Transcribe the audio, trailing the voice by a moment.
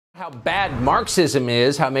How bad Marxism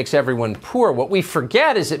is, how it makes everyone poor. What we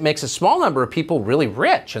forget is it makes a small number of people really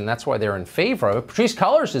rich, and that's why they're in favor of it. Patrisse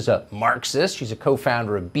Cullors is a Marxist. She's a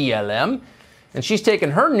co-founder of BLM, and she's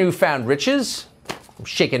taken her newfound riches,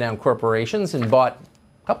 shaking down corporations, and bought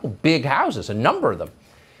a couple big houses, a number of them.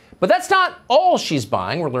 But that's not all she's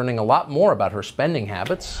buying. We're learning a lot more about her spending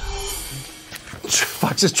habits.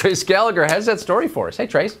 Fox's Trace Gallagher has that story for us. Hey,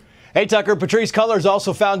 Trace. Hey, Tucker. Patrisse Cullors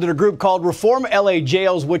also founded a group called Reform LA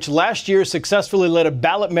Jails, which last year successfully led a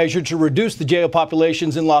ballot measure to reduce the jail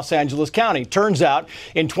populations in Los Angeles County. Turns out,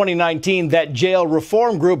 in 2019, that jail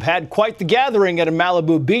reform group had quite the gathering at a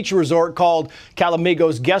Malibu beach resort called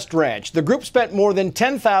Calamigos Guest Ranch. The group spent more than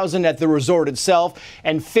 $10,000 at the resort itself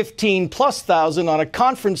and $15,000+ on a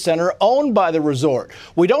conference center owned by the resort.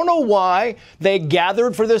 We don't know why they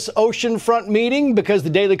gathered for this oceanfront meeting, because the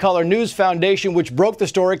Daily Caller News Foundation, which broke the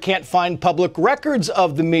story, can't find public records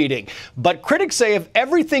of the meeting. But critics say if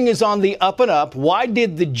everything is on the up and up, why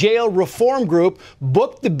did the jail reform group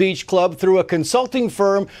book the beach club through a consulting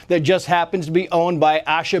firm that just happens to be owned by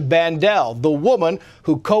Asha Bandel, the woman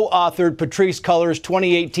who co-authored Patrisse Cullors'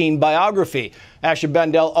 2018 biography? Asha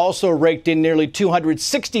Bandel also raked in nearly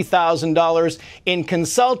 $260,000 in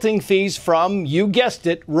consulting fees from, you guessed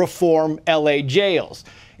it, Reform LA Jails.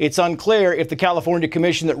 It's unclear if the California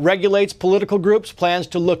Commission that regulates political groups plans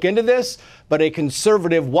to look into this, but a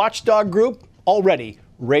conservative watchdog group already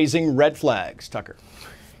raising red flags. Tucker.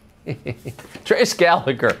 Trace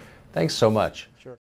Gallagher, thanks so much.